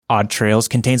Odd Trails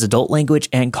contains adult language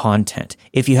and content.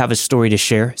 If you have a story to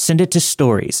share, send it to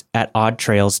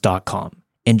stories@oddtrails.com.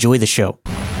 Enjoy the show.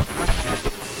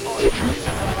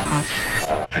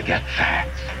 Forget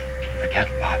facts. Forget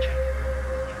logic.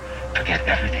 Forget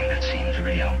everything that seems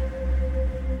real.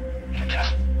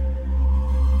 Just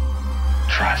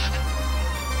trust.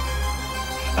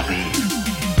 Believe.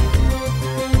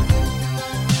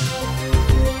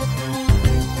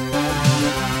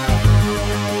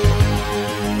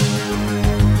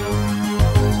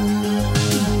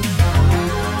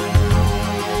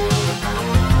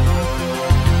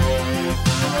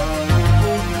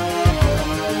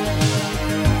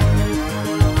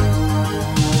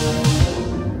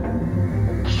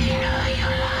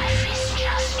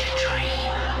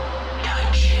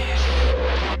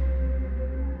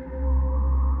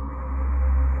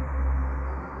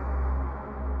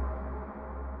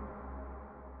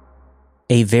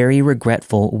 A Very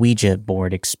Regretful Ouija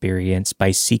Board Experience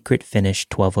by Secret Finish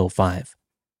 1205.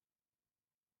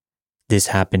 This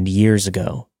happened years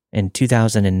ago, in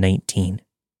 2019.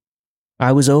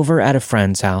 I was over at a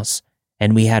friend's house,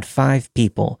 and we had 5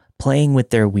 people playing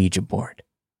with their Ouija board.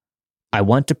 I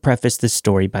want to preface this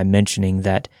story by mentioning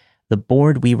that the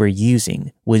board we were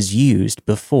using was used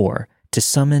before to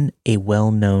summon a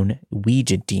well-known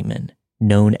Ouija demon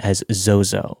known as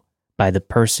Zozo by the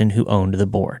person who owned the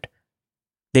board.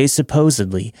 They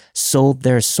supposedly sold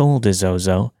their soul to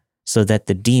Zozo so that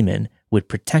the demon would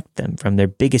protect them from their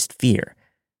biggest fear,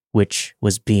 which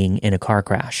was being in a car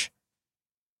crash.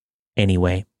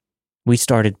 Anyway, we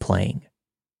started playing.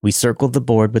 We circled the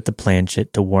board with the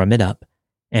planchette to warm it up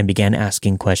and began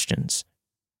asking questions.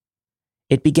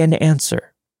 It began to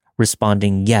answer,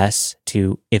 responding yes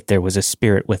to if there was a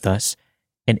spirit with us,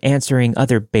 and answering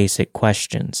other basic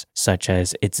questions such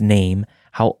as its name,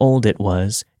 how old it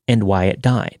was, and why it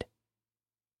died.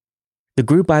 The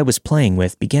group I was playing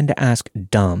with began to ask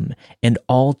dumb and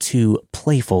all too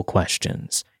playful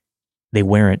questions. They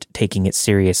weren't taking it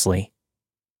seriously.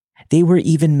 They were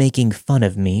even making fun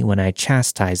of me when I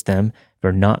chastised them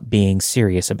for not being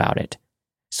serious about it,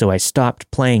 so I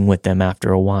stopped playing with them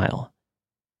after a while.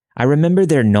 I remember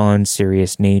their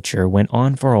non-serious nature went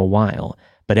on for a while,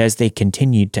 but as they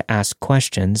continued to ask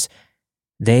questions,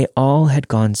 they all had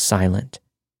gone silent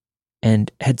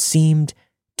and had seemed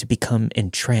to become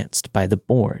entranced by the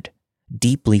board,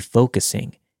 deeply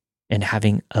focusing and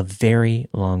having a very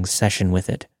long session with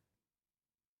it.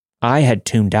 I had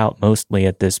tuned out mostly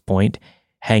at this point,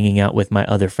 hanging out with my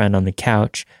other friend on the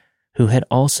couch, who had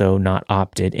also not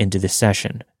opted into the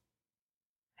session.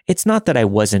 It's not that I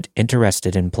wasn't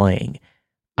interested in playing.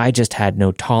 I just had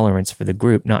no tolerance for the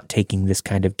group not taking this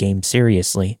kind of game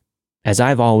seriously, as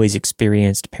I've always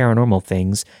experienced paranormal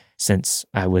things since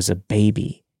I was a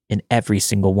baby in every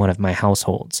single one of my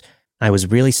households. I was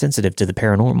really sensitive to the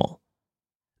paranormal.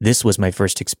 This was my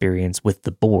first experience with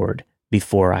the board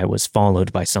before I was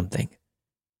followed by something.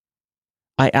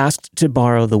 I asked to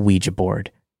borrow the Ouija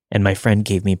board, and my friend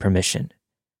gave me permission.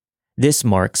 This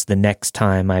marks the next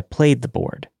time I played the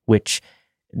board, which,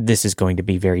 this is going to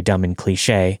be very dumb and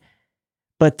cliche,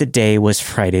 but the day was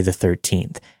Friday the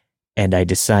 13th, and I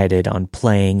decided on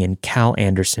playing in Cal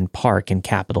Anderson Park in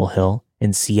Capitol Hill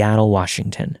in Seattle,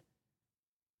 Washington.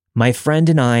 My friend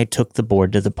and I took the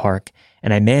board to the park,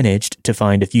 and I managed to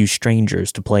find a few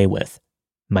strangers to play with.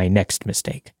 My next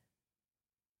mistake.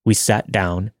 We sat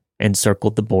down and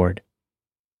circled the board.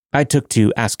 I took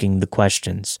to asking the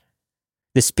questions.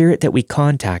 The spirit that we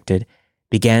contacted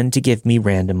began to give me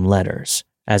random letters,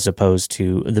 as opposed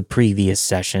to the previous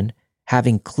session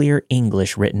having clear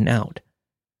English written out.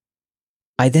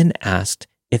 I then asked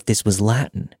if this was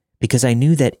Latin, because I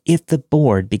knew that if the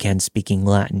board began speaking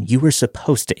Latin, you were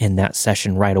supposed to end that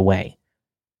session right away.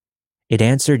 It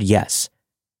answered yes.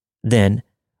 Then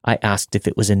I asked if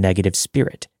it was a negative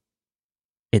spirit.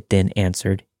 It then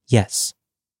answered yes.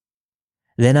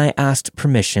 Then I asked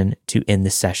permission to end the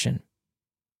session.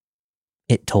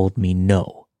 It told me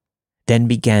no, then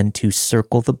began to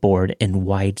circle the board in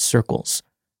wide circles.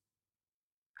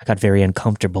 I got very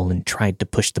uncomfortable and tried to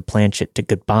push the planchette to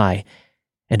goodbye,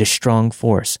 and a strong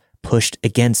force pushed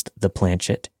against the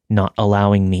planchette, not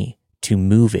allowing me to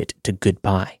move it to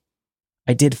goodbye.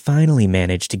 I did finally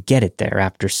manage to get it there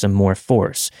after some more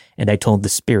force, and I told the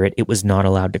spirit it was not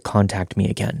allowed to contact me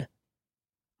again.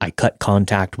 I cut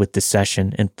contact with the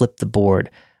session and flipped the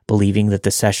board, believing that the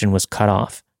session was cut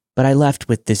off, but I left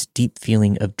with this deep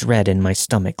feeling of dread in my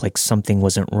stomach, like something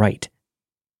wasn't right.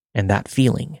 And that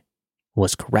feeling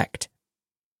was correct.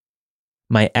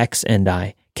 My ex and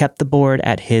I kept the board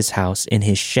at his house in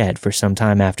his shed for some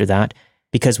time after that,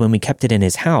 Because when we kept it in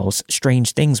his house,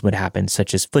 strange things would happen,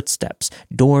 such as footsteps,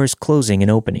 doors closing and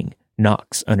opening,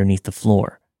 knocks underneath the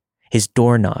floor, his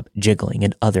doorknob jiggling,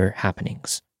 and other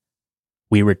happenings.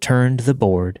 We returned the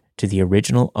board to the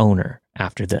original owner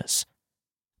after this,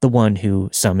 the one who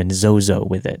summoned Zozo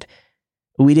with it.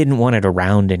 We didn't want it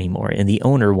around anymore, and the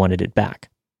owner wanted it back.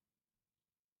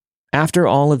 After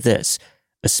all of this,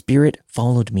 a spirit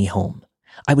followed me home.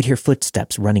 I would hear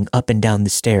footsteps running up and down the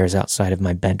stairs outside of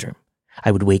my bedroom.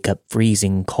 I would wake up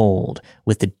freezing cold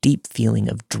with a deep feeling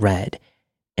of dread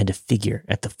and a figure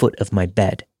at the foot of my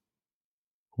bed.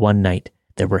 One night,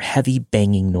 there were heavy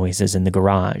banging noises in the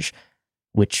garage,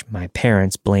 which my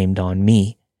parents blamed on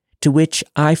me, to which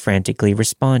I frantically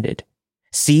responded,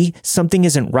 "See, something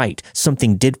isn't right.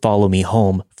 Something did follow me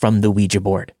home from the Ouija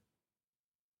board."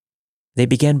 They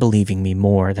began believing me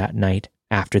more that night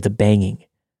after the banging.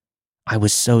 I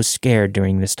was so scared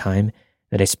during this time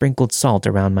that I sprinkled salt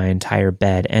around my entire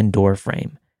bed and door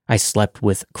frame. I slept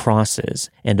with crosses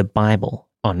and a Bible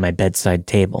on my bedside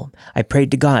table. I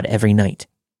prayed to God every night.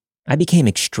 I became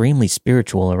extremely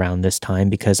spiritual around this time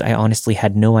because I honestly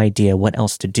had no idea what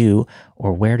else to do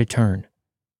or where to turn.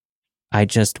 I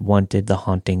just wanted the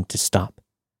haunting to stop.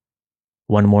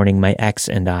 One morning, my ex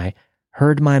and I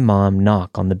heard my mom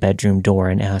knock on the bedroom door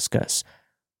and ask us,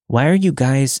 "Why are you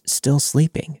guys still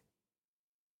sleeping?"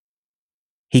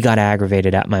 He got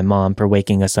aggravated at my mom for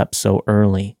waking us up so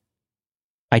early.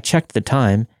 I checked the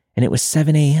time, and it was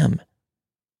 7 a.m.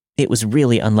 It was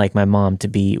really unlike my mom to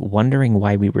be wondering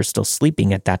why we were still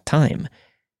sleeping at that time.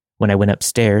 When I went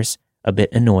upstairs, a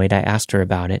bit annoyed, I asked her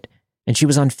about it, and she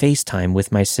was on FaceTime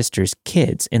with my sister's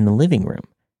kids in the living room.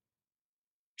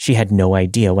 She had no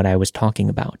idea what I was talking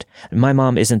about. My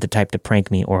mom isn't the type to prank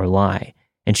me or lie,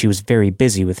 and she was very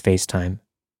busy with FaceTime.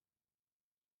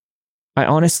 I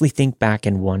honestly think back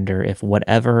and wonder if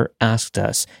whatever asked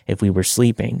us if we were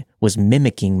sleeping was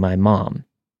mimicking my mom,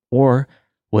 or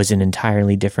was an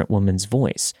entirely different woman's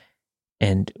voice,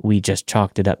 and we just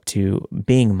chalked it up to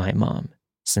being my mom,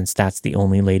 since that's the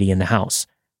only lady in the house.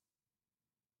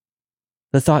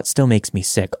 The thought still makes me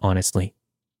sick, honestly.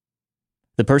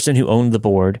 The person who owned the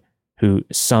board, who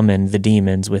summoned the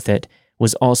demons with it,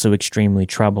 was also extremely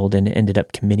troubled and ended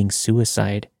up committing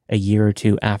suicide a year or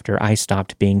two after I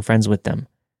stopped being friends with them.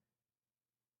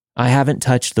 I haven't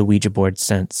touched the Ouija board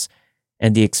since,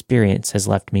 and the experience has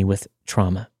left me with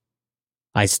trauma.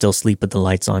 I still sleep with the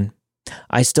lights on.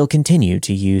 I still continue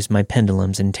to use my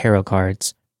pendulums and tarot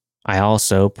cards. I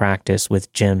also practice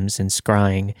with gems and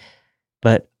scrying,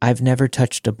 but I've never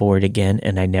touched a board again,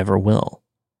 and I never will.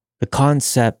 The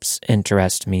concepts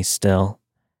interest me still.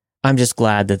 I'm just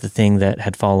glad that the thing that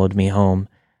had followed me home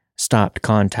stopped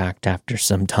contact after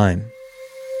some time.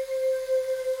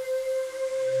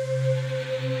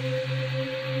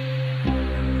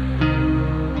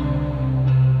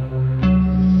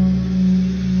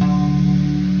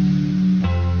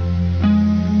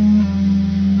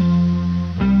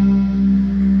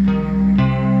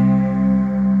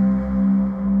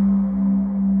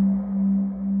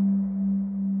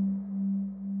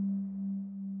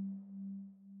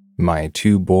 My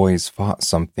Two Boys Fought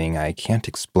Something I Can't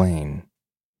Explain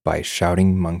by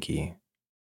Shouting Monkey.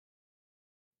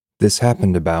 This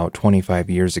happened about 25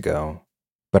 years ago,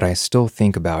 but I still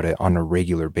think about it on a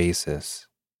regular basis.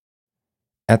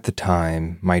 At the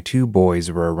time, my two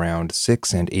boys were around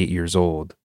 6 and 8 years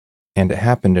old, and it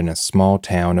happened in a small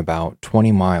town about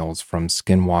 20 miles from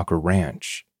Skinwalker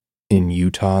Ranch in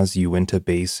Utah's Uinta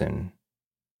Basin.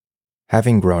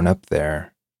 Having grown up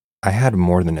there, I had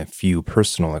more than a few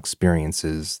personal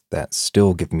experiences that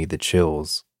still give me the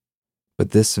chills,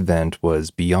 but this event was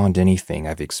beyond anything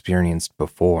I've experienced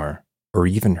before or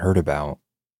even heard about.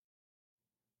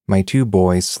 My two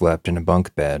boys slept in a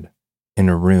bunk bed in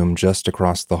a room just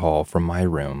across the hall from my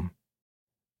room.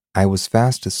 I was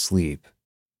fast asleep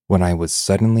when I was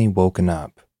suddenly woken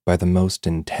up by the most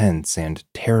intense and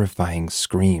terrifying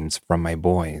screams from my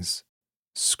boys,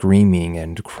 screaming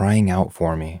and crying out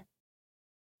for me.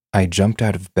 I jumped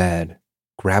out of bed,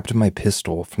 grabbed my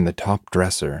pistol from the top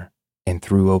dresser, and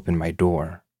threw open my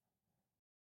door.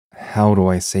 How do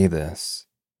I say this?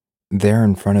 There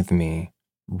in front of me,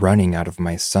 running out of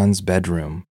my son's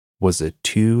bedroom, was a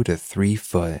 2 to 3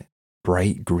 foot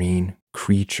bright green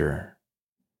creature.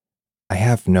 I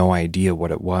have no idea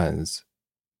what it was,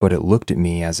 but it looked at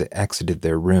me as it exited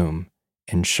their room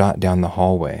and shot down the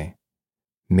hallway,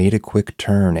 made a quick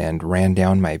turn and ran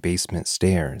down my basement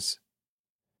stairs.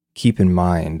 Keep in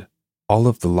mind, all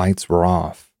of the lights were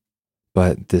off,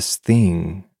 but this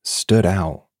thing stood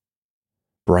out.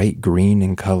 Bright green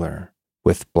in color,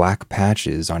 with black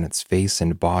patches on its face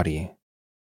and body.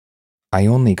 I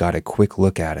only got a quick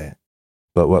look at it,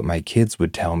 but what my kids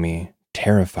would tell me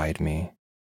terrified me.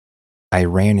 I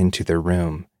ran into their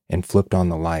room and flipped on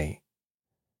the light.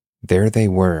 There they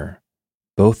were,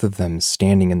 both of them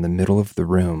standing in the middle of the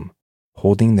room,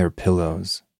 holding their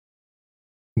pillows.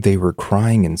 They were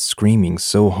crying and screaming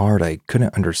so hard I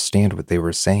couldn't understand what they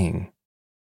were saying.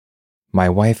 My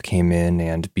wife came in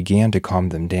and began to calm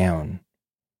them down,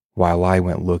 while I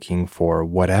went looking for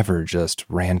whatever just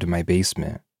ran to my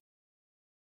basement.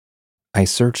 I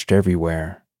searched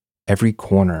everywhere, every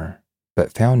corner,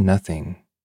 but found nothing.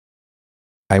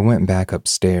 I went back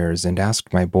upstairs and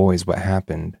asked my boys what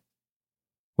happened.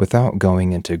 Without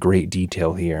going into great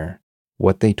detail here,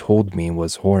 what they told me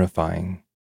was horrifying.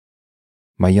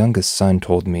 My youngest son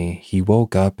told me he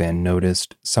woke up and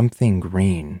noticed something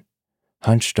green,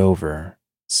 hunched over,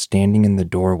 standing in the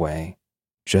doorway,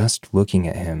 just looking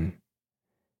at him.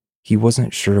 He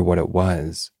wasn't sure what it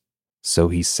was, so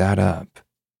he sat up,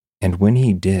 and when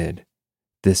he did,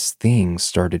 this thing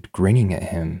started grinning at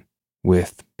him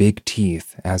with big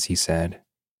teeth, as he said,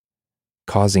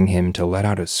 causing him to let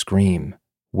out a scream,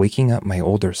 waking up my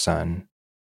older son.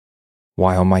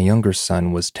 While my younger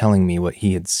son was telling me what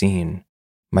he had seen,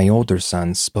 my older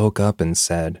son spoke up and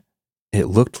said, "It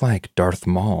looked like Darth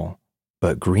Maul,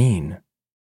 but green."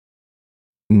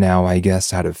 Now, I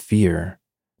guess out of fear,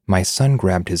 my son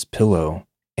grabbed his pillow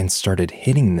and started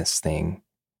hitting this thing,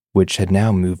 which had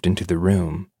now moved into the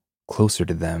room, closer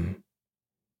to them.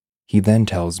 He then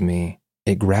tells me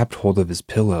it grabbed hold of his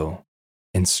pillow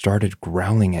and started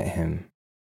growling at him.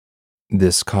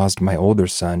 This caused my older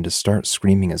son to start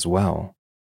screaming as well,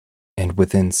 and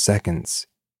within seconds,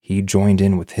 he joined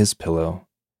in with his pillow,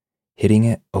 hitting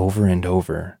it over and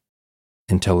over,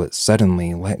 until it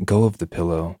suddenly let go of the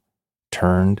pillow,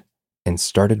 turned, and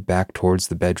started back towards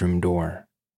the bedroom door.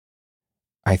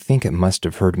 I think it must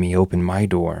have heard me open my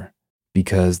door,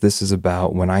 because this is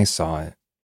about when I saw it.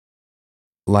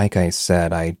 Like I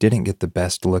said, I didn't get the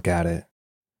best look at it,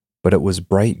 but it was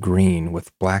bright green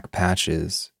with black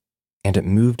patches, and it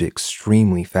moved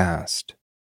extremely fast.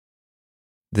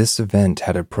 This event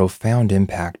had a profound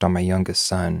impact on my youngest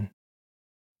son.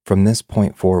 From this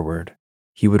point forward,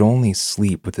 he would only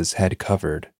sleep with his head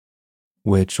covered,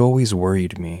 which always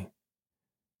worried me.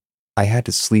 I had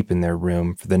to sleep in their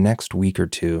room for the next week or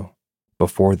two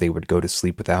before they would go to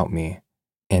sleep without me,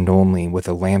 and only with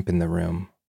a lamp in the room.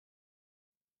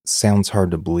 Sounds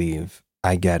hard to believe,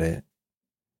 I get it.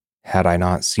 Had I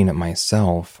not seen it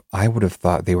myself, I would have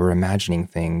thought they were imagining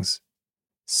things.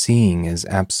 Seeing is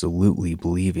absolutely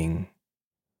believing.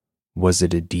 Was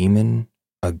it a demon,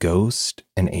 a ghost,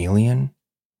 an alien,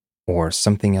 or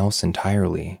something else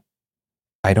entirely?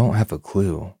 I don't have a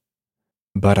clue,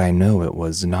 but I know it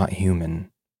was not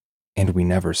human, and we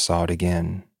never saw it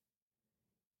again.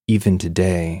 Even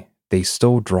today, they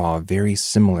still draw very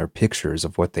similar pictures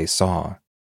of what they saw,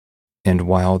 and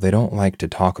while they don't like to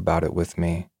talk about it with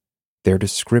me, their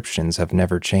descriptions have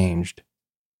never changed.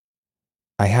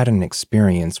 I had an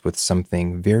experience with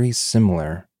something very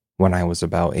similar when I was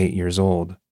about 8 years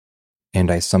old,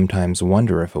 and I sometimes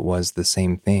wonder if it was the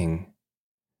same thing.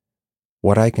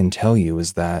 What I can tell you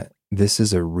is that this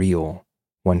is a real,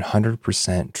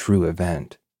 100% true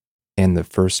event, and the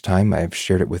first time I've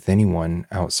shared it with anyone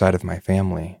outside of my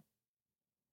family.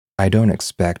 I don't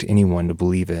expect anyone to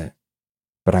believe it,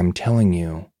 but I'm telling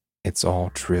you, it's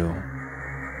all true.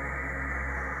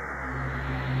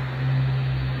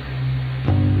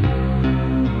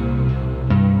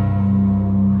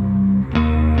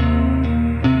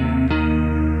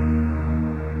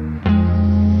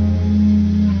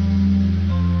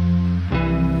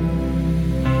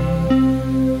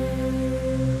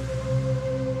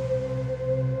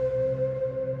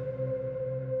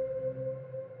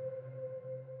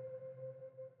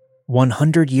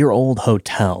 100-Year-Old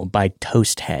Hotel by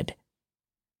Toasthead.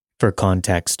 For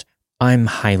context, I'm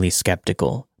highly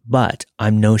skeptical, but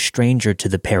I'm no stranger to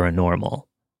the paranormal.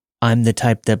 I'm the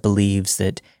type that believes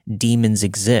that demons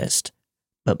exist,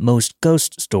 but most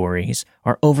ghost stories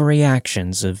are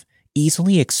overreactions of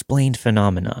easily explained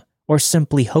phenomena or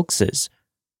simply hoaxes.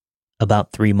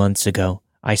 About 3 months ago,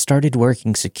 I started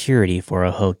working security for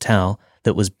a hotel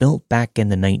that was built back in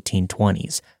the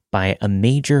 1920s by a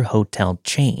major hotel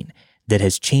chain that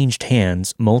has changed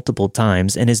hands multiple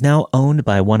times and is now owned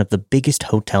by one of the biggest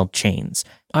hotel chains.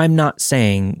 I'm not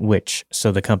saying which,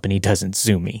 so the company doesn't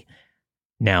sue me.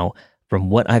 Now, from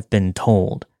what I've been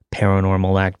told,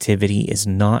 paranormal activity is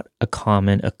not a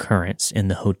common occurrence in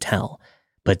the hotel,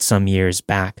 but some years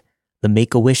back, the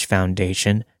Make-A-Wish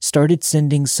Foundation started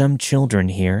sending some children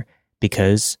here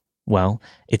because, well,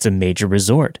 it's a major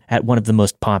resort at one of the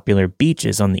most popular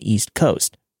beaches on the East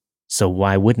Coast. so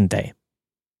why wouldn't they?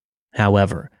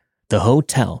 However, the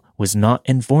hotel was not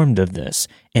informed of this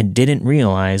and didn't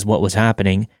realize what was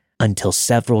happening until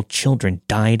several children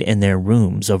died in their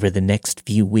rooms over the next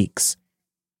few weeks.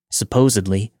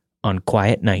 Supposedly, on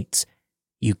quiet nights,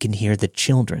 you can hear the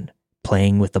children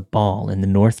playing with a ball in the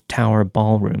North Tower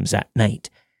ballrooms at night.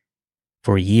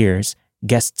 For years,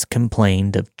 guests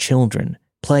complained of children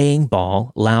playing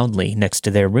ball loudly next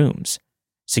to their rooms.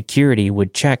 Security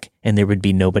would check and there would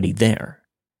be nobody there.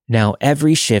 Now,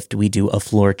 every shift we do a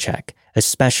floor check,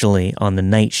 especially on the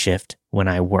night shift when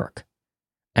I work.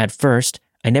 At first,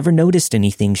 I never noticed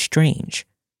anything strange.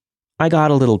 I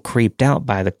got a little creeped out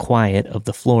by the quiet of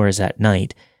the floors at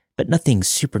night, but nothing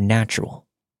supernatural.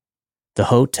 The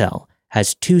hotel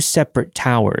has 2 separate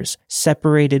towers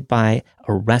separated by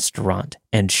a restaurant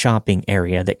and shopping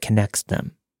area that connects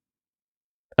them.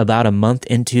 About a month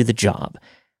into the job,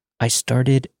 I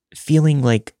started feeling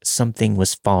like something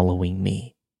was following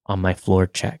me on my floor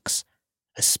checks,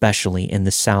 especially in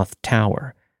the South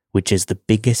Tower, which is the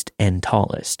biggest and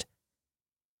tallest.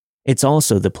 It's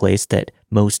also the place that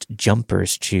most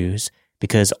jumpers choose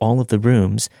because all of the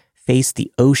rooms face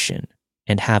the ocean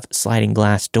and have sliding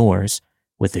glass doors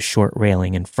with a short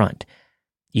railing in front.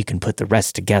 You can put the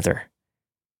rest together.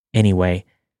 Anyway,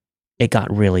 it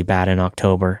got really bad in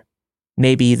October.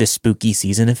 Maybe the spooky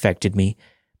season affected me,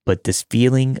 but this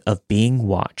feeling of being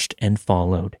watched and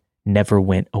followed never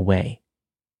went away.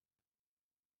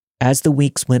 As the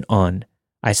weeks went on,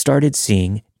 I started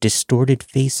seeing distorted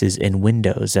faces in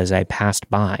windows as I passed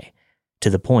by, to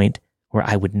the point where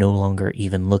I would no longer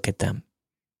even look at them.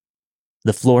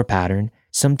 The floor pattern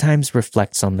sometimes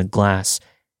reflects on the glass,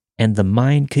 and the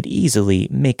mind could easily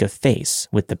make a face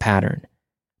with the pattern.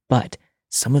 But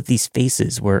some of these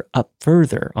faces were up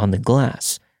further on the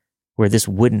glass, where this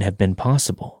wouldn't have been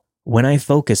possible. When I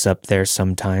focus up there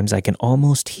sometimes, I can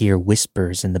almost hear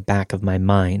whispers in the back of my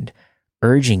mind,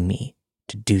 urging me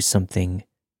to do something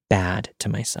bad to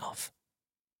myself,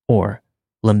 or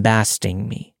lambasting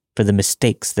me for the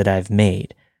mistakes that I've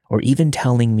made, or even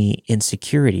telling me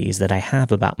insecurities that I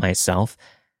have about myself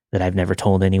that I've never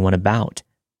told anyone about.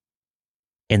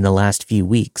 In the last few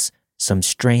weeks, some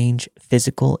strange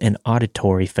physical and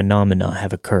auditory phenomena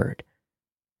have occurred.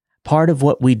 Part of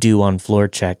what we do on floor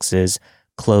checks is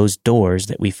close doors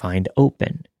that we find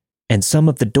open, and some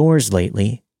of the doors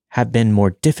lately have been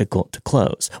more difficult to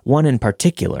close. One in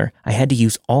particular, I had to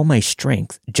use all my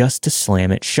strength just to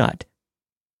slam it shut.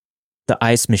 The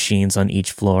ice machines on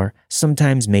each floor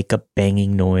sometimes make a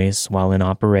banging noise while in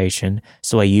operation,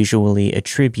 so I usually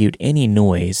attribute any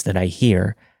noise that I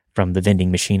hear from the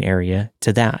vending machine area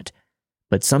to that.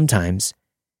 But sometimes,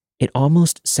 it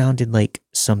almost sounded like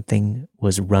something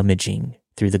was rummaging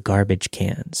through the garbage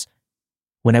cans.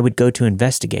 When I would go to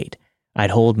investigate,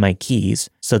 I'd hold my keys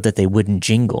so that they wouldn't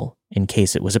jingle in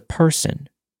case it was a person.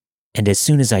 And as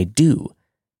soon as I do,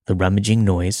 the rummaging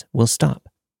noise will stop.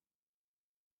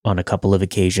 On a couple of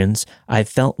occasions, I've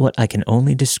felt what I can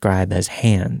only describe as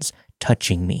hands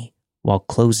touching me while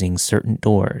closing certain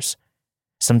doors.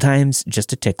 Sometimes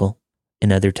just a tickle,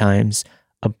 and other times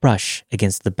a brush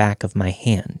against the back of my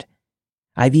hand.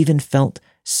 I've even felt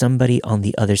somebody on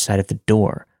the other side of the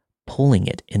door pulling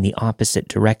it in the opposite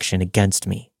direction against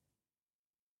me.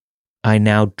 I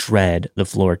now dread the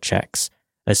floor checks,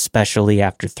 especially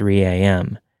after 3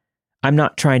 a.m. I'm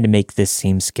not trying to make this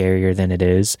seem scarier than it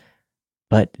is,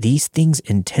 but these things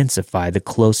intensify the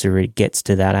closer it gets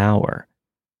to that hour.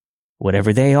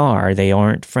 Whatever they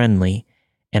aren't friendly,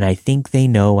 and I think they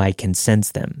know I can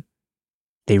sense them.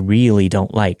 They really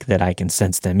don't like that I can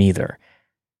sense them either.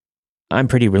 I'm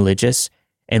pretty religious,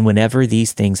 and whenever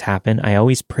these things happen, I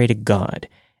always pray to God,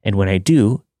 and when I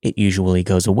do, it usually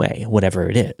goes away, whatever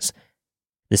it is.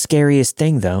 The scariest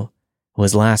thing, though,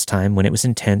 was last time when it was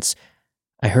intense,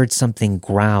 I heard something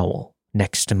growl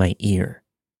next to my ear.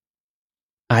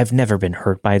 I've never been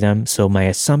hurt by them, so my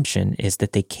assumption is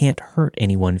that they can't hurt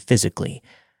anyone physically,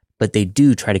 but they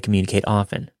do try to communicate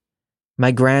often.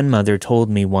 My grandmother told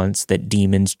me once that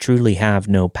demons truly have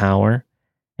no power,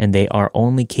 and they are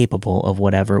only capable of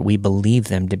whatever we believe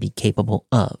them to be capable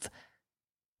of.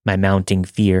 My mounting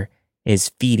fear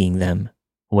is feeding them,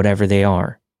 whatever they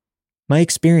are. My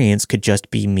experience could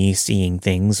just be me seeing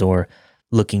things or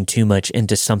looking too much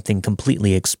into something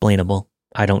completely explainable.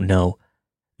 I don't know.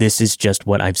 This is just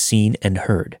what I've seen and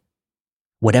heard.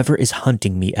 Whatever is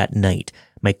hunting me at night,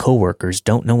 my coworkers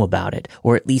don't know about it,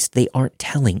 or at least they aren't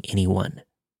telling anyone.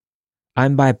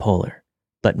 I'm bipolar,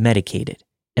 but medicated,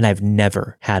 and I've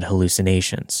never had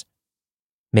hallucinations.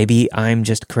 Maybe I'm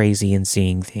just crazy and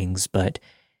seeing things, but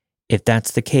if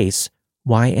that's the case,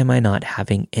 Why am I not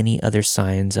having any other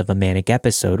signs of a manic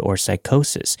episode or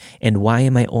psychosis? And why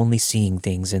am I only seeing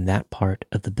things in that part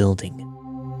of the building?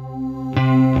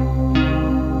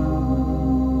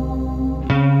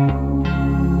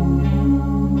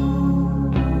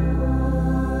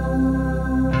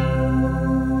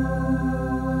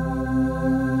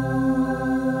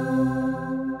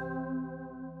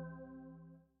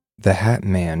 The Hat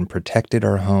Man Protected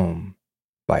Our Home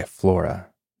by Flora.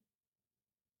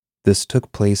 This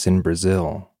took place in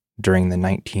Brazil during the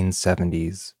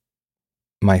 1970s.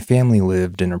 My family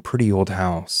lived in a pretty old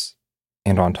house,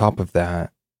 and on top of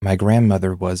that, my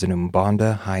grandmother was an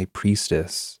Umbanda high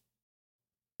priestess.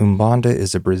 Umbanda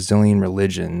is a Brazilian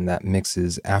religion that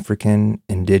mixes African,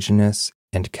 indigenous,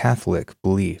 and Catholic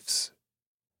beliefs.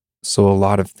 So a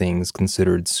lot of things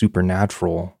considered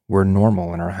supernatural were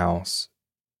normal in our house.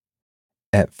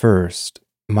 At first,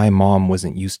 my mom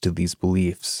wasn't used to these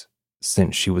beliefs,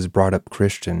 since she was brought up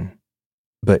Christian,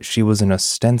 but she was an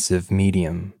ostensive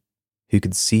medium who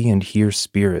could see and hear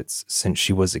spirits since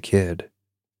she was a kid.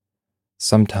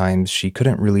 Sometimes she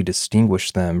couldn't really distinguish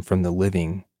them from the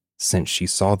living since she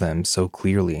saw them so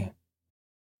clearly.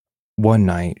 One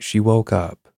night she woke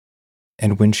up,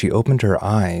 and when she opened her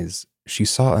eyes, she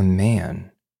saw a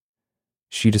man.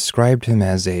 She described him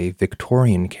as a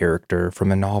Victorian character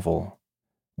from a novel,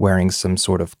 wearing some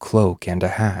sort of cloak and a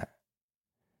hat.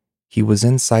 He was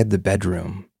inside the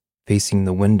bedroom, facing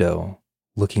the window,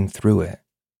 looking through it.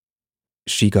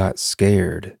 She got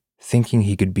scared, thinking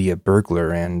he could be a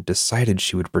burglar, and decided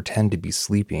she would pretend to be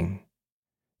sleeping.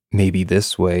 Maybe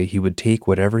this way he would take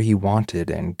whatever he wanted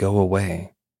and go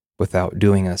away, without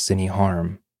doing us any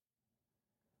harm.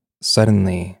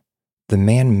 Suddenly, the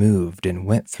man moved and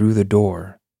went through the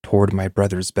door toward my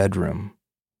brother's bedroom.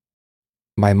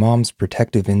 My mom's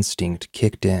protective instinct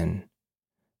kicked in.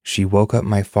 She woke up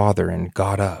my father and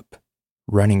got up,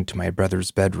 running to my brother's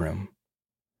bedroom.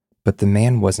 But the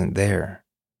man wasn't there.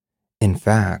 In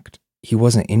fact, he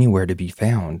wasn't anywhere to be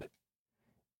found.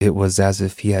 It was as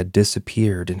if he had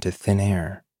disappeared into thin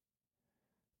air.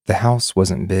 The house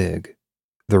wasn't big.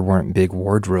 There weren't big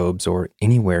wardrobes or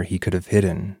anywhere he could have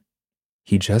hidden.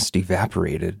 He just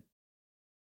evaporated.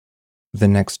 The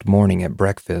next morning at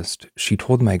breakfast, she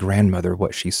told my grandmother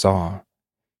what she saw.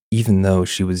 Even though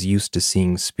she was used to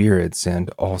seeing spirits and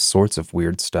all sorts of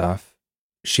weird stuff,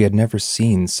 she had never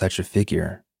seen such a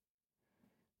figure.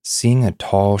 Seeing a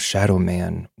tall shadow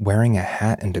man wearing a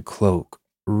hat and a cloak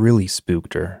really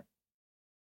spooked her.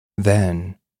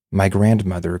 Then, my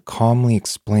grandmother calmly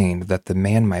explained that the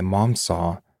man my mom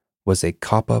saw was a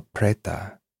capa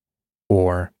preta,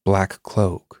 or black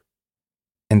cloak,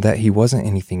 and that he wasn't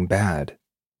anything bad.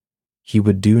 He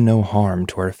would do no harm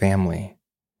to our family.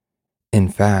 In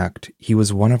fact, he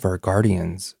was one of our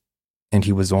guardians, and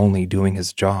he was only doing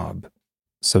his job,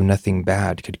 so nothing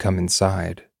bad could come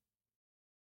inside.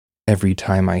 Every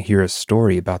time I hear a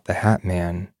story about the Hat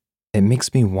Man, it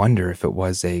makes me wonder if it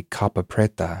was a capa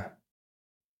preta.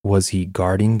 Was he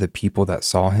guarding the people that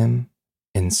saw him,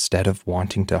 instead of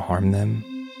wanting to harm them?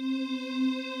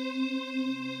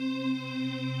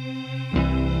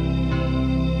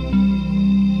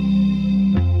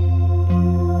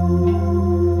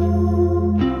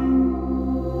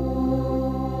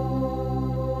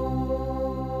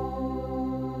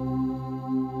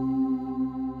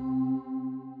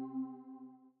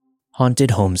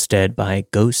 Haunted Homestead by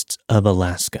Ghosts of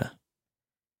Alaska.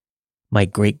 My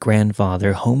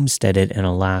great-grandfather homesteaded in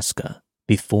Alaska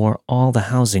before all the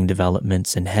housing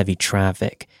developments and heavy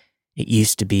traffic. It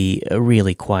used to be a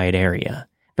really quiet area,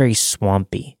 very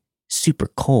swampy, super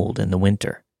cold in the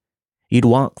winter. You'd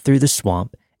walk through the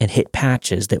swamp and hit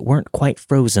patches that weren't quite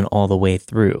frozen all the way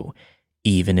through,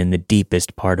 even in the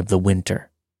deepest part of the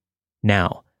winter.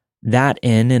 Now, that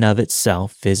in and of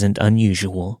itself isn't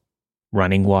unusual.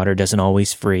 Running water doesn't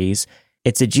always freeze.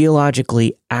 It's a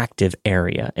geologically active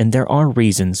area, and there are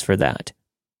reasons for that.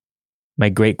 My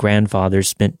great-grandfather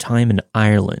spent time in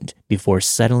Ireland before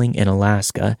settling in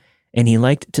Alaska, and he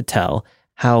liked to tell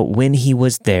how when he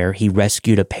was there, he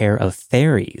rescued a pair of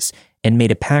fairies and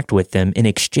made a pact with them in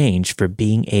exchange for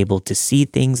being able to see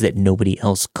things that nobody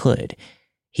else could.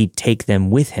 He'd take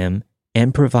them with him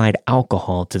and provide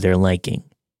alcohol to their liking.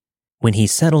 When he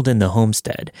settled in the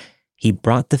homestead, he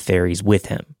brought the fairies with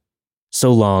him,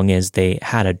 so long as they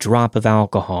had a drop of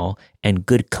alcohol and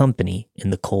good company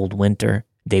in the cold winter,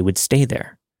 they would stay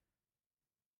there.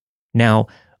 Now,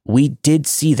 we did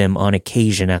see them on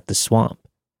occasion at the swamp,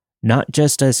 not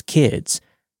just us kids,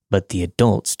 but the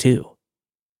adults too.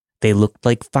 They looked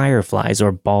like fireflies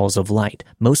or balls of light,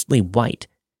 mostly white,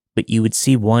 but you would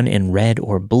see one in red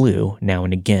or blue now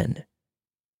and again.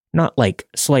 Not like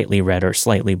slightly red or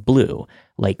slightly blue,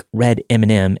 like red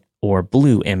M&M or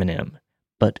blue M&M,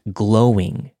 but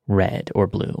glowing red or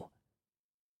blue.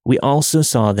 We also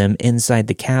saw them inside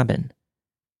the cabin.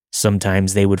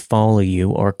 Sometimes they would follow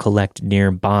you or collect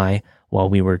nearby while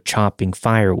we were chopping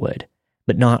firewood,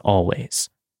 but not always.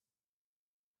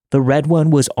 The red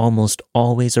one was almost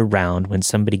always around when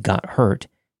somebody got hurt,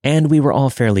 and we were all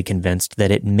fairly convinced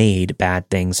that it made bad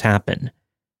things happen.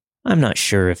 I'm not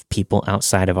sure if people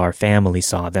outside of our family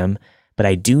saw them, but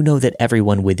I do know that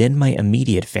everyone within my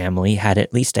immediate family had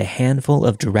at least a handful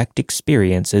of direct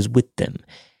experiences with them,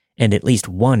 and at least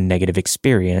one negative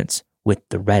experience with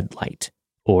the red light,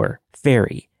 or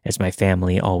fairy, as my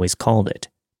family always called it,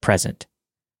 present.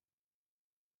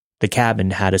 The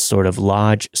cabin had a sort of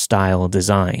lodge-style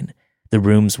design. The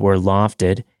rooms were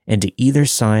lofted, and to either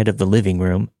side of the living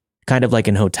room, kind of like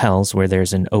in hotels where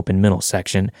there's an open middle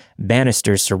section,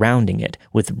 banisters surrounding it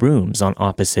with rooms on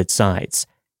opposite sides.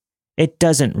 It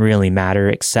doesn't really matter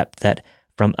except that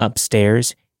from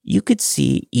upstairs, you could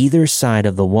see either side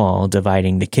of the wall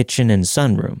dividing the kitchen and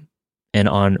sunroom, and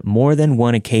on more than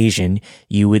one occasion,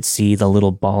 you would see the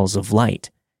little balls of light.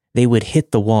 They would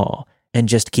hit the wall and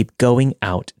just keep going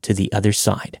out to the other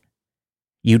side.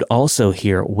 You'd also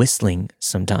hear whistling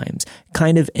sometimes,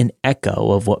 kind of an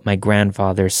echo of what my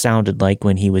grandfather sounded like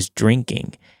when he was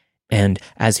drinking, and,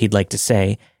 as he'd like to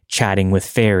say, chatting with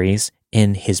fairies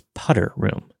in his putter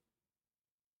room.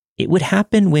 It would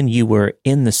happen when you were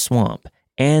in the swamp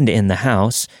and in the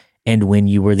house, and when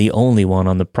you were the only one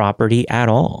on the property at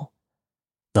all.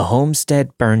 The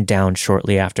homestead burned down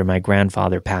shortly after my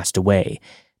grandfather passed away,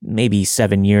 maybe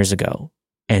 7 years ago,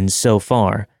 and so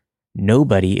far,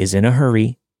 nobody is in a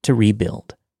hurry to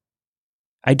rebuild.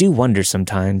 I do wonder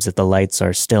sometimes if the lights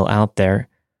are still out there,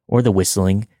 or the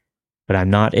whistling, but I'm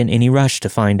not in any rush to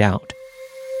find out.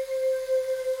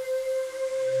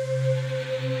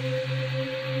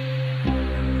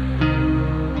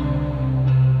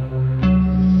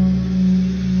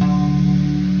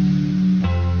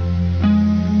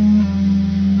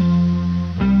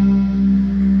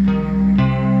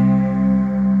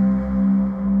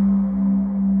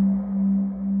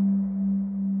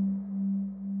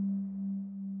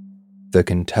 The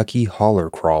Kentucky Holler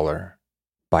Crawler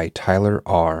by Tyler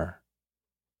R.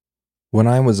 When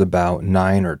I was about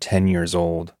 9 or 10 years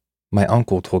old, my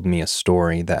uncle told me a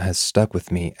story that has stuck with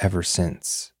me ever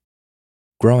since.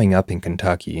 Growing up in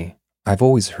Kentucky, I've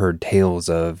always heard tales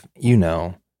of,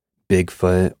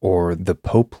 Bigfoot or the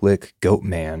Pope Lick Goat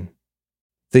Man,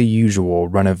 the usual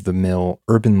run-of-the-mill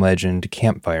urban legend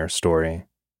campfire story.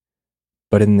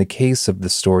 But in the case of the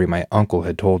story my uncle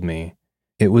had told me,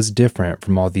 it was different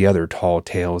from all the other tall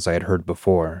tales I had heard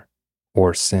before,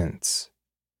 or since.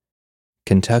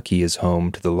 Kentucky is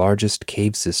home to the largest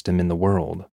cave system in the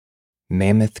world,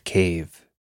 Mammoth Cave.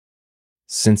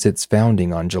 Since its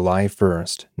founding on July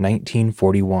 1st,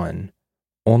 1941,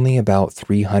 only about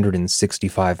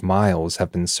 365 miles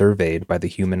have been surveyed by the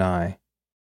human eye.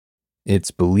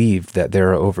 It's believed that there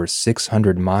are over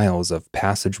 600 miles of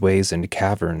passageways and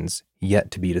caverns yet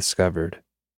to be discovered.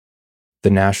 The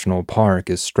national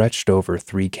park is stretched over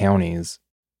 3 counties,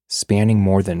 spanning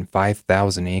more than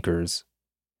 5,000 acres: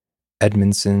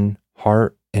 Edmonson,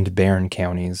 Hart, and Barron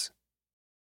counties.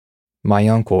 My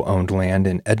uncle owned land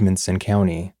in Edmonson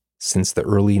County since the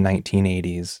early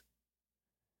 1980s.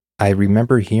 I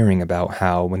remember hearing about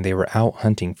how when they were out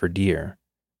hunting for deer,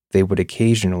 they would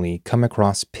occasionally come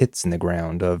across pits in the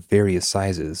ground of various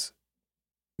sizes.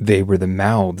 They were the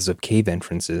mouths of cave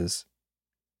entrances.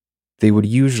 They would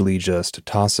usually just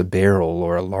toss a barrel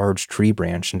or a large tree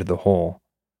branch into the hole,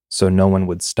 so no one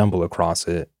would stumble across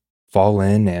it, fall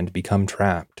in, and become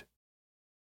trapped.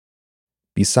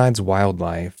 Besides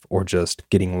wildlife or just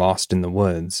getting lost in the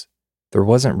woods, there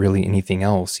wasn't really anything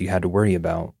else you had to worry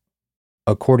about,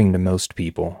 according to most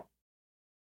people.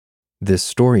 This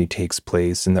story takes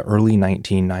place in the early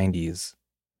 1990s,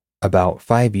 about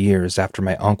 5 years after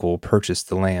my uncle purchased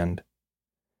the land.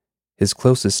 His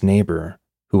closest neighbor,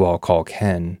 who I'll call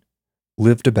Ken,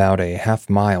 lived about a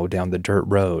half-mile down the dirt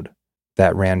road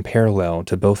that ran parallel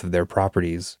to both of their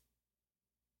properties.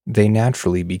 They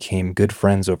naturally became good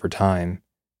friends over time,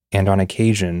 and on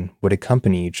occasion would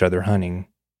accompany each other hunting.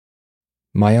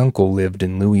 My uncle lived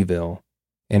in Louisville,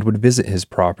 and would visit his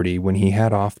property when he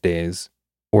had off days,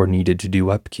 or needed to do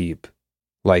upkeep,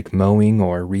 like mowing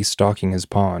or restocking his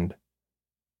pond.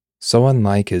 So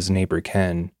unlike his neighbor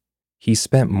Ken, he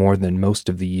spent more than most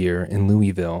of the year in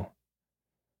Louisville.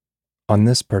 On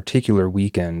this particular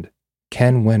weekend,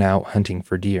 Ken went out hunting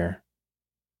for deer.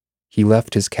 He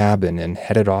left his cabin and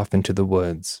headed off into the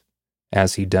woods,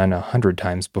 as he'd done 100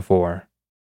 times before.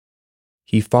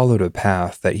 He followed a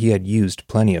path that he had used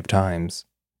plenty of times,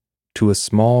 to a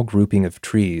small grouping of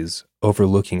trees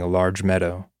overlooking a large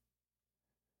meadow.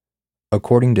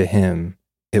 According to him,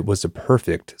 it was a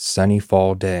perfect sunny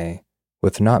fall day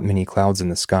with not many clouds in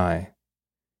the sky.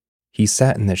 He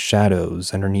sat in the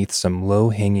shadows underneath some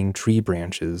low-hanging tree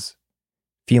branches,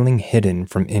 feeling hidden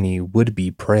from any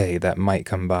would-be prey that might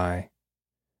come by.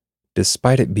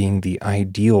 Despite it being the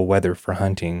ideal weather for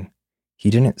hunting, he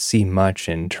didn't see much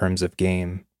in terms of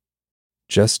game.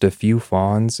 Just a few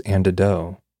fawns and a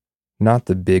doe, not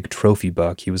the big trophy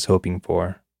buck he was hoping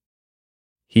for.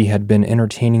 He had been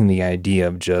entertaining the idea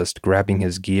of just grabbing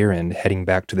his gear and heading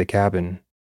back to the cabin,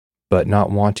 but not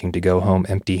wanting to go home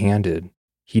empty-handed,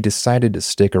 he decided to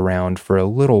stick around for a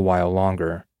little while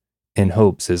longer, in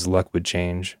hopes his luck would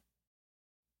change.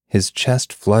 His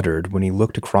chest fluttered when he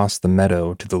looked across the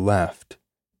meadow to the left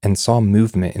and saw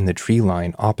movement in the tree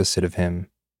line opposite of him.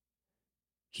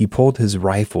 He pulled his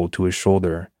rifle to his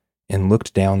shoulder and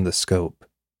looked down the scope.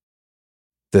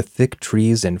 The thick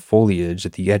trees and foliage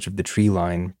at the edge of the tree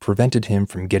line prevented him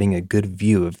from getting a good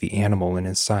view of the animal in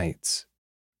his sights.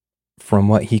 From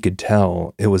what he could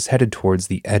tell, it was headed towards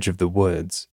the edge of the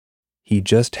woods. He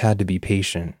just had to be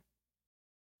patient.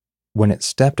 When it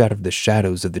stepped out of the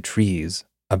shadows of the trees,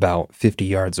 about 50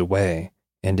 yards away,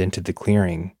 and into the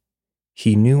clearing,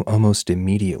 he knew almost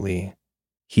immediately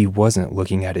he wasn't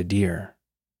looking at a deer.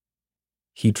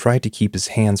 He tried to keep his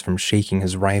hands from shaking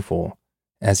his rifle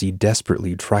as he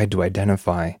desperately tried to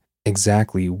identify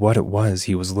exactly what it was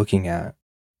he was looking at.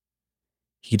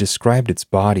 He described its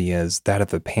body as that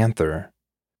of a panther,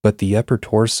 but the upper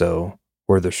torso,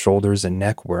 where the shoulders and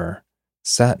neck were,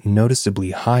 sat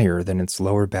noticeably higher than its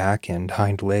lower back and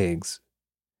hind legs.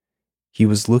 He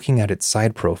was looking at its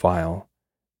side profile,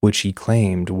 which he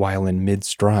claimed while in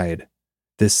mid-stride,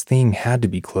 this thing had to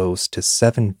be close to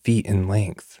 7 feet in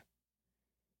length.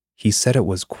 He said it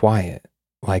was quiet,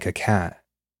 like a cat.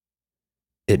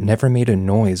 It never made a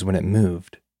noise when it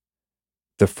moved.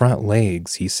 The front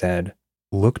legs, he said,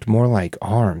 looked more like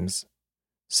arms,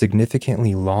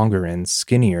 significantly longer and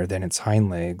skinnier than its hind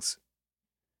legs.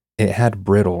 It had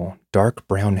brittle, dark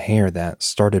brown hair that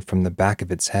started from the back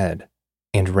of its head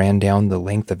and ran down the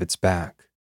length of its back,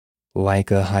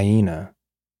 like a hyena.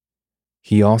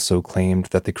 He also claimed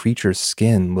that the creature's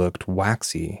skin looked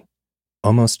waxy,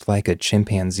 almost like a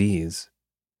chimpanzee's,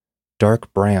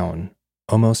 dark brown,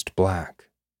 almost black.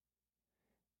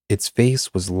 Its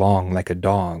face was long like a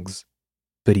dog's,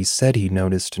 but he said he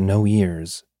noticed no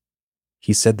ears.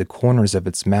 He said the corners of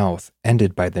its mouth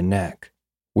ended by the neck,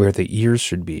 where the ears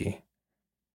should be.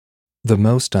 The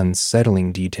most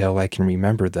unsettling detail I can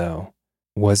remember, though,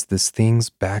 was this thing's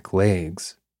back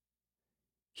legs.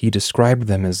 He described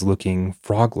them as looking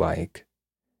frog-like,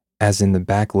 as in the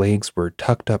back legs were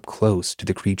tucked up close to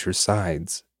the creature's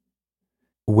sides.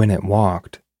 When it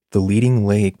walked, the leading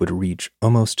leg would reach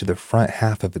almost to the front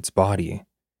half of its body,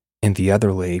 and the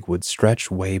other leg would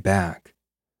stretch way back,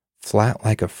 flat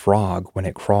like a frog when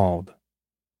it crawled.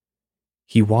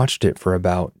 He watched it for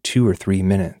about 2 or 3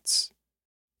 minutes,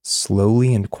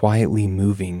 slowly and quietly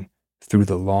moving through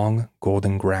the long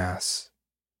golden grass.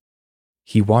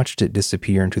 He watched it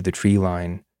disappear into the tree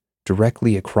line,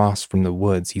 directly across from the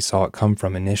woods he saw it come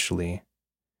from initially.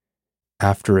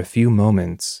 After a few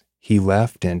moments, he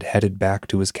left and headed back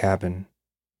to his cabin.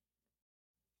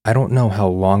 I don't know how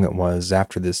long it was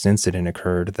after this incident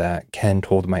occurred that Ken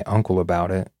told my uncle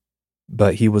about it,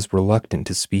 but he was reluctant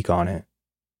to speak on it.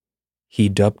 He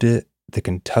dubbed it the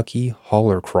Kentucky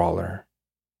Holler Crawler.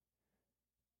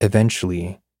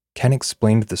 Eventually, Ken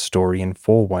explained the story in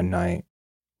full one night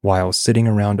while sitting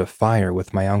around a fire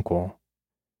with my uncle.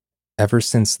 Ever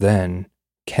since then,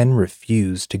 Ken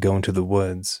refused to go into the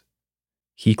woods.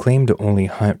 He claimed to only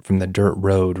hunt from the dirt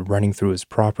road running through his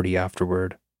property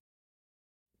afterward.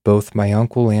 Both my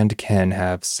uncle and Ken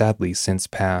have sadly since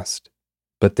passed,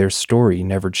 but their story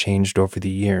never changed over the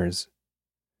years.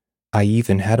 I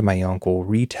even had my uncle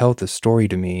retell the story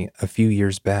to me a few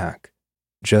years back,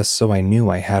 just so I knew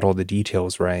I had all the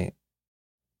details right.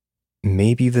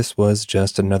 Maybe this was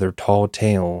just another tall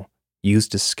tale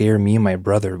used to scare me and my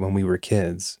brother when we were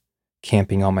kids,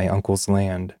 camping on my uncle's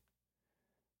land.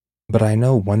 But I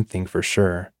know one thing for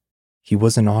sure, he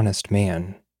was an honest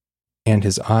man, and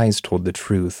his eyes told the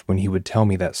truth when he would tell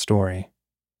me that story.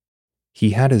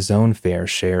 He had his own fair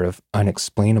share of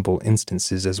unexplainable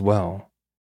instances as well.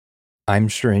 I'm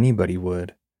sure anybody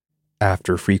would,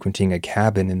 after frequenting a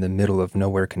cabin in the middle of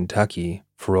nowhere Kentucky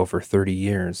for over 30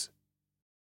 years.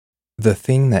 The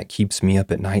thing that keeps me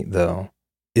up at night, though,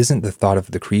 isn't the thought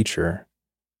of the creature,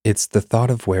 it's the thought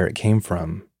of where it came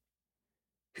from.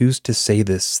 Who's to say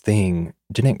this thing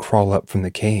didn't crawl up from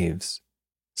the caves,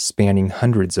 spanning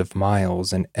hundreds of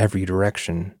miles in every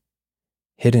direction,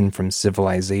 hidden from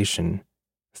civilization,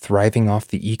 thriving off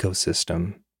the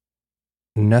ecosystem?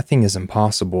 Nothing is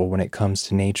impossible when it comes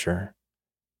to nature.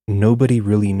 Nobody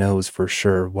really knows for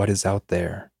sure what is out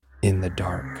there in the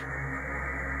dark.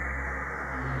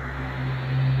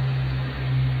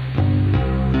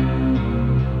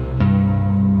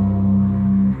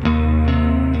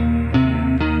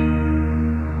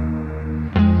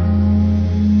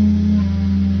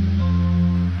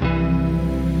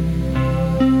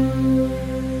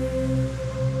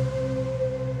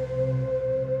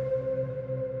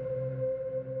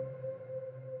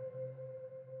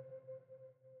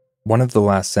 One of the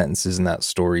last sentences in that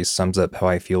story sums up how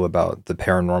I feel about the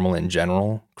paranormal in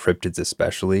general, cryptids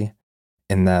especially,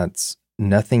 and that's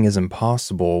nothing is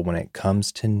impossible when it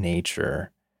comes to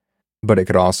nature. But it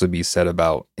could also be said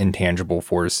about intangible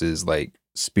forces like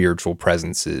spiritual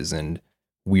presences and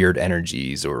weird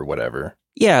energies or whatever.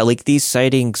 Yeah, like these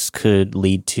sightings could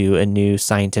lead to a new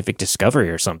scientific discovery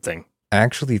or something. I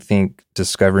actually think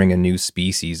discovering a new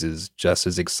species is just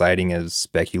as exciting as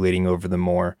speculating over the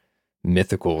more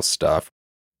mythical stuff.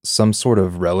 Some sort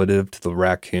of relative to the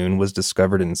raccoon was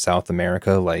discovered in South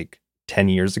America like 10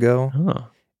 years ago. Oh.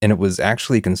 And it was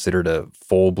actually considered a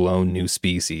full-blown new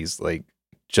species, like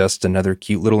just another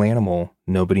cute little animal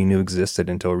nobody knew existed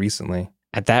until recently.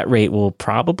 At that rate, we'll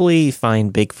probably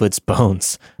find Bigfoot's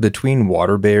bones. Between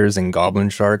water bears and goblin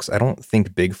sharks, I don't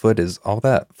think Bigfoot is all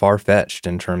that far-fetched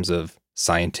in terms of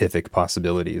scientific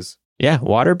possibilities. Yeah,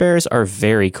 water bears are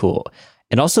very cool.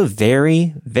 And also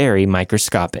very, very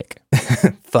microscopic.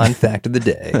 Fun fact of the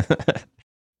day.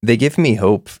 They give me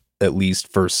hope, at least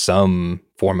for some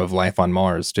form of life on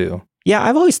Mars, too. Yeah,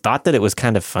 I've always thought that it was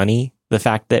kind of funny, the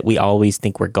fact that we always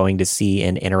think we're going to see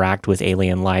and interact with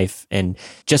alien life and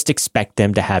just expect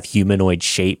them to have humanoid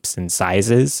shapes and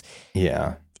sizes.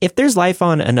 Yeah. If there's life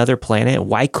on another planet,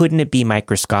 why couldn't it be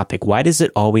microscopic? Why does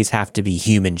it always have to be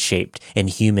human-shaped and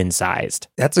human-sized?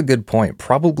 That's a good point.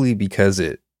 Probably because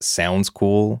it sounds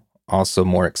cool, also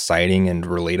more exciting and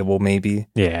relatable maybe.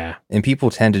 Yeah. And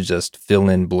people tend to just fill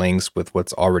in blanks with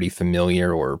what's already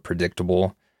familiar or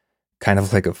predictable, kind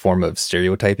of like a form of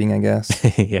stereotyping, I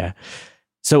guess. Yeah.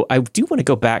 So I do want to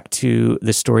go back to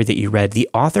the story that you read. The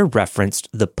author referenced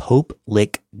the Pope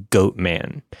Lick Goat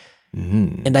Man.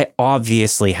 And I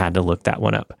obviously had to look that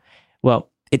one up.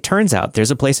 Well, it turns out there's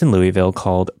a place in Louisville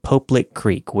called Pope Lick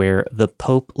Creek where the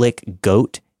Pope Lick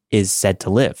Goat is said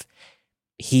to live.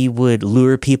 He would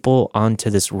lure people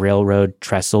onto this railroad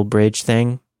trestle bridge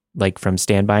thing, like from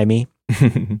Stand By Me.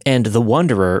 And the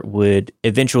wanderer would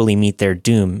eventually meet their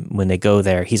doom when they go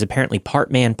there. He's apparently part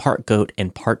man, part goat,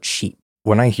 and part sheep.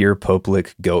 When I hear Pope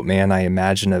Lick Goat Man, I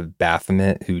imagine a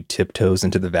Baphomet who tiptoes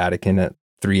into the Vatican at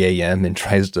 3 a.m. and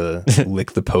tries to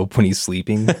lick the Pope when he's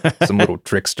sleeping. Some little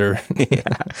trickster.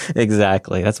 Yeah,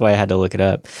 exactly. That's why I had to look it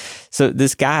up. So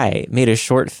this guy made a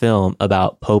short film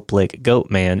about Pope Lick Goat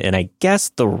Man, and I guess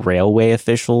the railway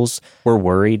officials were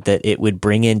worried that it would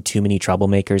bring in too many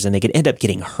troublemakers and they could end up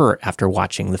getting hurt after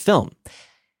watching the film.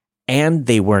 And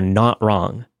they were not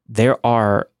wrong. There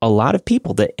are a lot of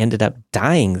people that ended up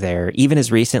dying there, even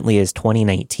as recently as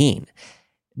 2019.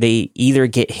 They either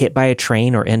get hit by a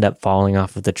train or end up falling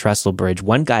off of the trestle bridge.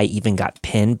 One guy even got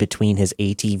pinned between his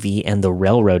ATV and the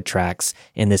railroad tracks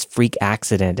in this freak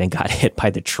accident and got hit by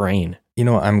the train. You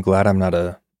know, I'm glad I'm not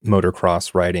a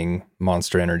motocross riding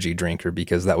Monster Energy drinker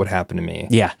because that would happen to me.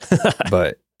 Yeah.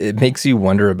 But it makes you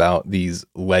wonder about these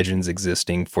legends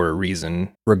existing for a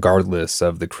reason, regardless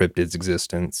of the cryptid's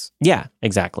existence. Yeah,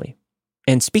 exactly.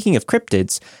 And speaking of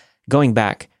cryptids, going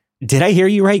back, did I hear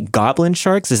you right? Goblin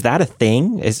sharks? Is that a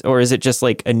thing? Or is it just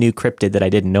like a new cryptid that I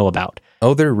didn't know about?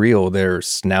 Oh, they're real. Their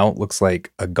snout looks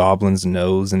like a goblin's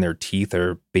nose and their teeth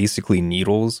are basically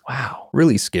needles. Wow.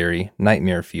 Really scary.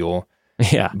 Nightmare fuel.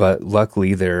 Yeah. But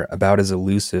luckily, they're about as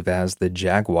elusive as the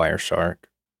jaguar shark.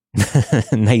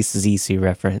 Nice ZC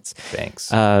reference. Thanks.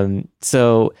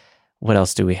 So what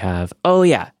else do we have? Oh,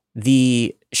 yeah.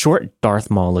 The short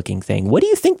Darth Maul looking thing. What do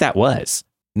you think that was?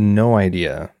 No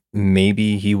idea.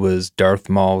 Maybe he was Darth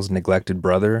Maul's neglected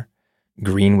brother,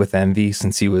 green with envy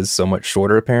since he was so much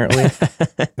shorter, apparently.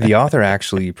 The author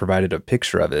actually provided a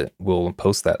picture of it. We'll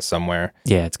post that somewhere.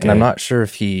 Yeah, it's good. And I'm not sure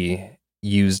if he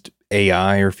used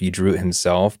AI or if he drew it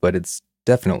himself, but it's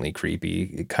definitely creepy.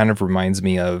 It kind of reminds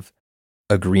me of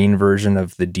a green version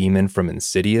of the demon from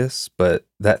Insidious, but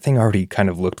that thing already kind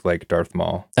of looked like Darth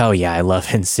Maul. Oh, yeah, I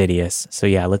love Insidious. So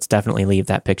yeah, let's definitely leave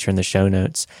that picture in the show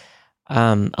notes.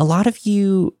 A lot of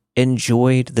you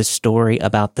enjoyed the story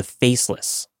about the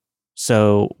Faceless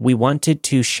So we wanted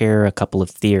to share a couple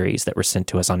of theories that were sent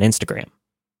to us on Instagram.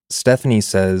 Stephanie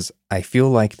says, I feel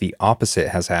like the opposite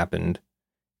has happened,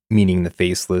 meaning the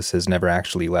faceless has never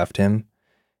actually left him.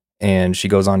 And she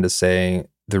goes on to say,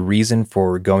 the reason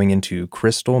for going into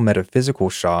crystal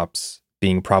metaphysical shops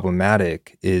being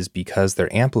problematic is because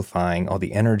they're amplifying all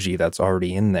the energy that's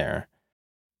already in there.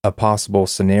 A possible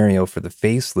scenario for the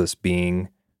faceless being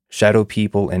shadow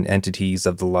people and entities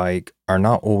of the like are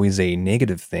not always a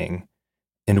negative thing.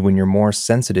 And when you're more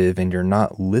sensitive and you're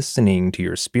not listening to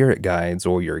your spirit guides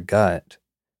or your gut,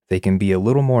 they can be a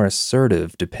little more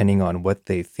assertive depending on what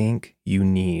they think you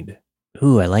need.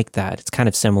 Ooh, I like that. It's kind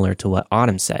of similar to what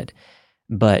Autumn said,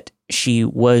 but she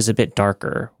was a bit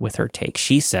darker with her take.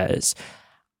 She says,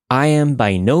 I am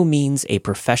by no means a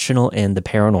professional in the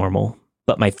paranormal,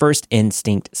 but my first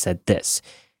instinct said this.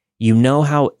 You know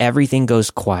how everything goes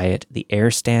quiet, the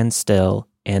air stands still,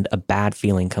 and a bad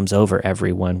feeling comes over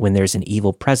everyone when there's an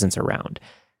evil presence around.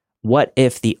 What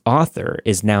if the author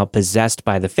is now possessed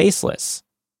by the faceless?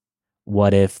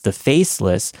 What if the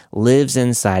faceless lives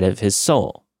inside of his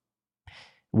soul?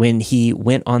 When he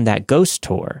went on that ghost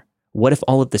tour, what if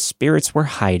all of the spirits were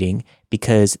hiding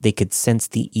because they could sense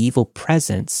the evil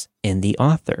presence in the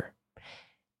author?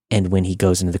 And when he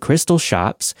goes into the crystal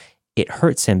shops, it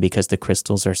hurts him because the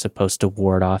crystals are supposed to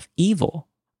ward off evil.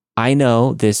 I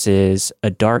know this is a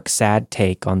dark, sad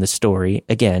take on the story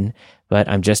again, but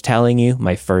I'm just telling you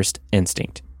my first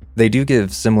instinct. They do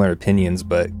give similar opinions,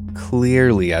 but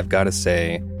clearly I've got to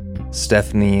say,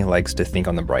 Stephanie likes to think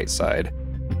on the bright side.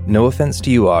 No offense to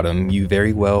you, Autumn, you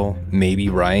very well may be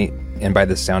right, and by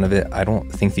the sound of it, I don't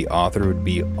think the author would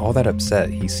be all that upset.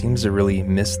 He seems to really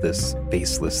miss this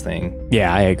faceless thing.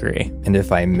 Yeah, I agree. And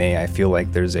if I may, I feel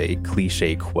like there's a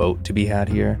cliche quote to be had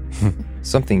here.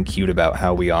 Something cute about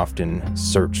how we often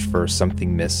search for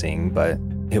something missing, but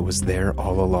it was there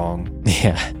all along.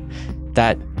 Yeah,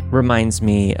 that reminds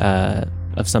me of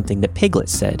something that Piglet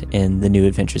said in The New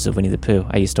Adventures of Winnie the Pooh.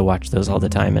 I used to watch those all the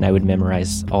time, and I would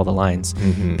memorize all the lines.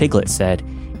 Mm-hmm. Piglet said,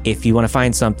 if you want to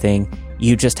find something,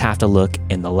 you just have to look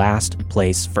in the last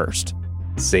place first.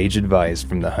 Sage advice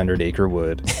from the 100-acre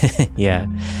wood. Yeah,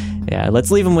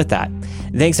 let's leave them with that.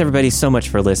 Thanks, everybody, so much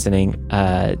for listening.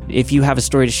 If you have a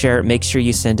story to share, make sure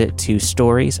you send it to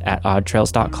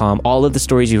stories@oddtrails.com. All of the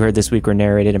stories you heard this week were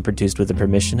narrated and produced with the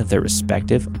permission of their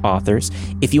respective authors.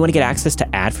 If you want to get access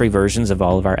to ad-free versions of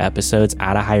all of our episodes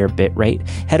at a higher bit rate,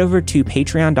 head over to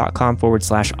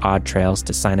patreon.com/oddtrails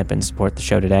to sign up and support the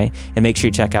show today. And make sure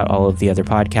you check out all of the other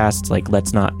podcasts like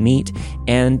Let's Not Meet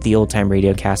and the Old Time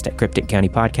Radio Cast at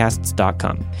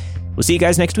crypticcountypodcasts.com. We'll see you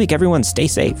guys next week. Everyone, stay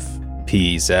safe.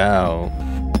 Peace out.